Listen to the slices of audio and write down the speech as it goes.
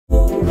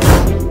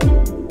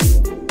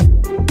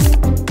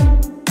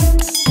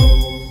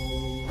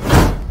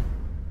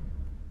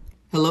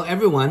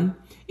everyone,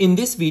 in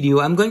this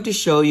video, I'm going to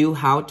show you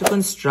how to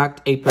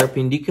construct a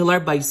perpendicular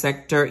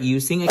bisector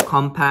using a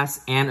compass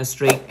and a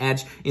straight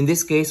edge. In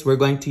this case, we're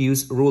going to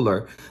use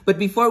ruler. But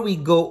before we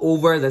go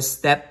over the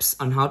steps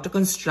on how to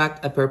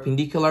construct a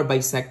perpendicular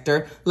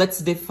bisector, let's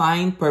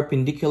define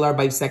perpendicular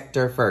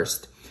bisector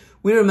first.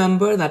 We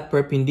remember that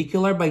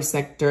perpendicular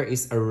bisector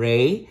is a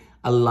ray,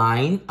 a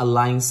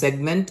line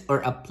segment, or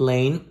a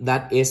plane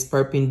that is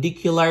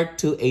perpendicular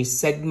to a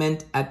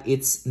segment at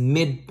its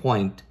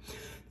midpoint.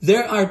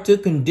 There are two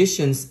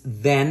conditions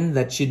then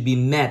that should be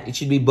met. It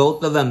should be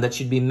both of them that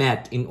should be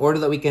met in order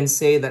that we can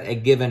say that a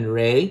given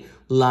ray,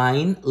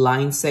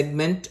 line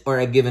segment, or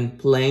a given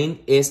plane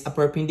is a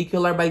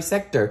perpendicular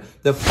bisector.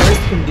 The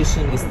first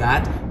condition is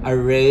that a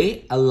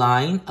ray, a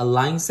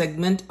line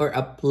segment, or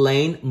a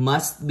plane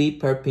must be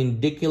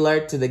perpendicular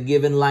to the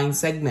given line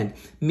segment,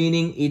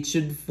 meaning it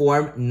should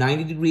form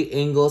 90-degree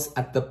angles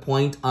at the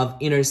point of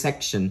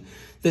intersection.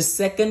 The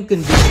second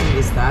condition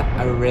is that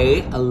a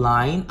ray, a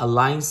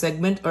line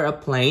segment, or a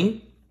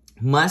plane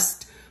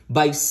must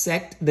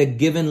bisect the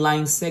given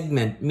line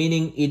segment,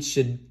 meaning it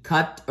should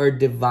cut or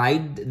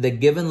divide the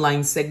given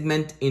line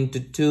segment into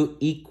two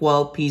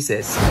equal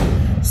pieces.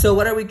 So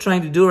what are we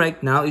trying to do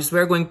right now is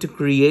we're going to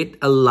create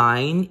a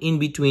line in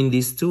between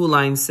these two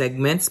line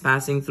segments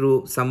passing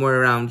through somewhere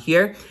around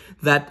here.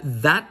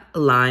 That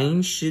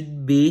line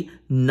should be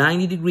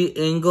 90-degree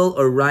angle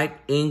or right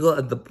angle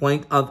at the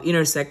point of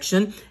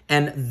intersection,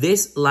 and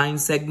this line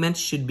segment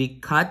should be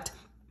cut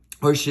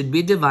or should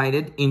be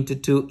divided into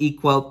two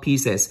equal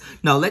pieces.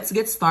 Now let's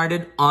get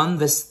started on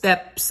the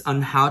steps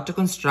on how to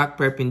construct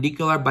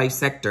perpendicular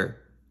bisector.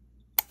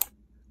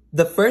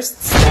 The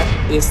first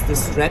step is to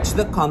stretch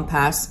the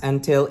compass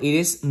until it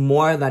is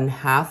more than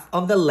half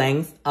of the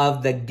length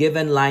of the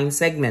given line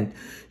segment.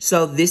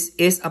 So this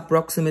is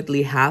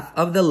approximately half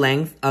of the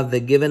length of the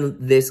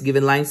this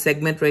given line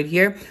segment right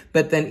here.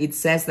 But then it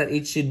says that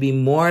it should be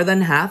more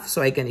than half,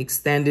 so I can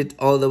extend it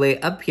all the way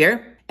up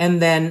here. And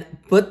then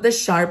put the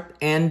sharp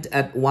end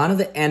at one of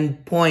the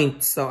end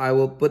points. So I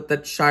will put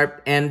the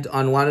sharp end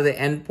on one of the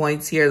end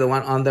points here, the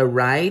one on the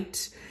right.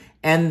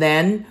 And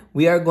then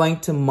we are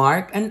going to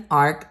mark an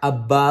arc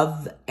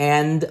above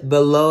and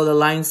below the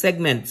line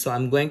segment. So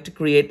I'm going to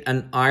create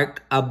an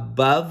arc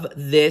above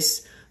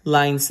this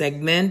line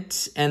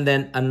segment and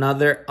then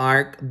another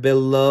arc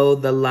below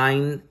the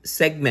line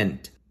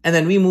segment. And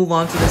then we move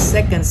on to the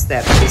second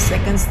step. The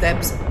second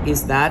step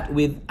is that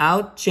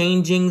without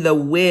changing the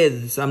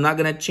width, so I'm not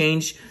going to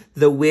change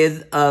the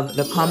width of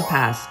the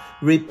compass.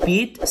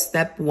 Repeat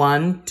step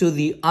 1 to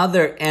the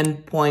other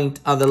end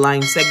point of the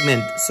line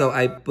segment. So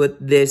I put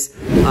this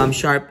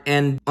sharp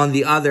end on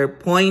the other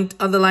point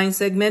of the line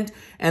segment.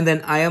 And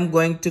then I am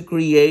going to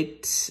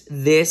create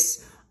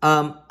this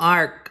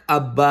arc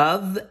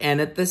above and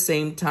at the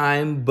same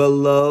time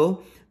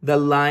below the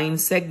line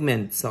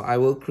segment. So I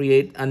will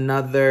create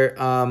another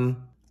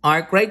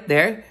arc right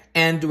there.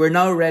 And we're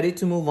now ready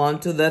to move on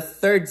to the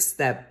third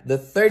step. The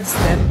third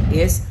step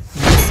is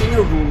using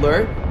a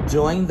ruler,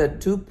 join the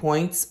 2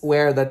 points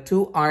where the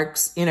 2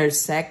 arcs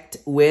intersect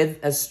with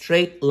a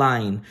straight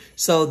line.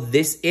 So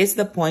this is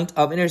the point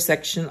of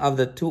intersection of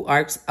the 2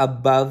 arcs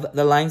above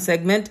the line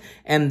segment.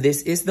 And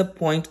this is the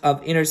point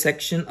of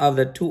intersection of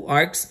the 2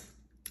 arcs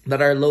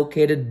that are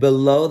located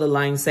below the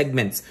line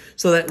segments,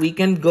 so that we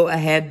can go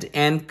ahead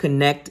and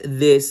connect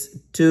these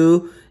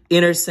 2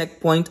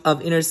 point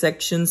of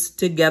intersections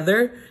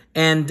together.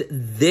 And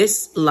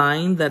this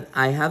line that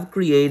I have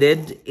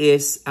created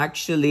is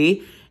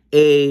actually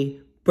a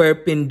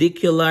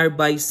perpendicular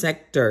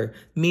bisector,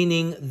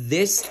 meaning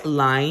this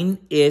line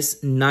is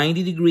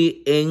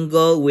 90-degree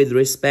angle with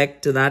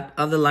respect to that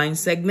of the line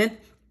segment.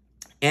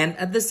 And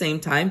at the same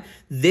time,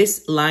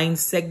 this line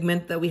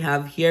segment that we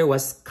have here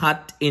was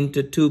cut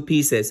into 2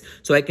 pieces.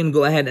 So I can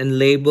go ahead and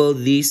label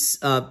these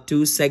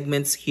 2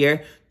 segments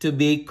here to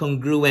be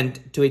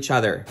congruent to each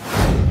other.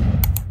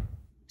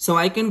 So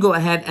I can go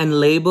ahead and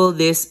label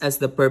this as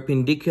the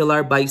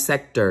perpendicular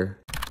bisector.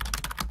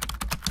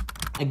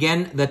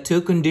 Again, the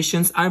 2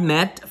 conditions are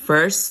met.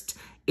 First,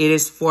 it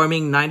is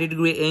forming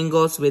 90-degree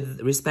angles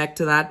with respect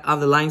to that of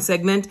the line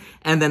segment.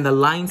 And then the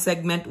line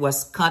segment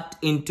was cut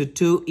into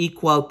 2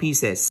 equal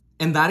pieces.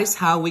 And that is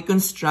how we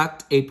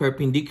construct a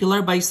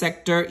perpendicular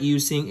bisector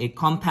using a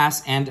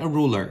compass and a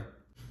ruler.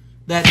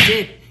 That's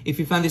it. If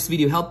you found this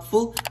video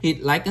helpful,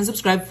 hit like and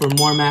subscribe for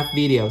more math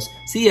videos.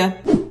 See ya!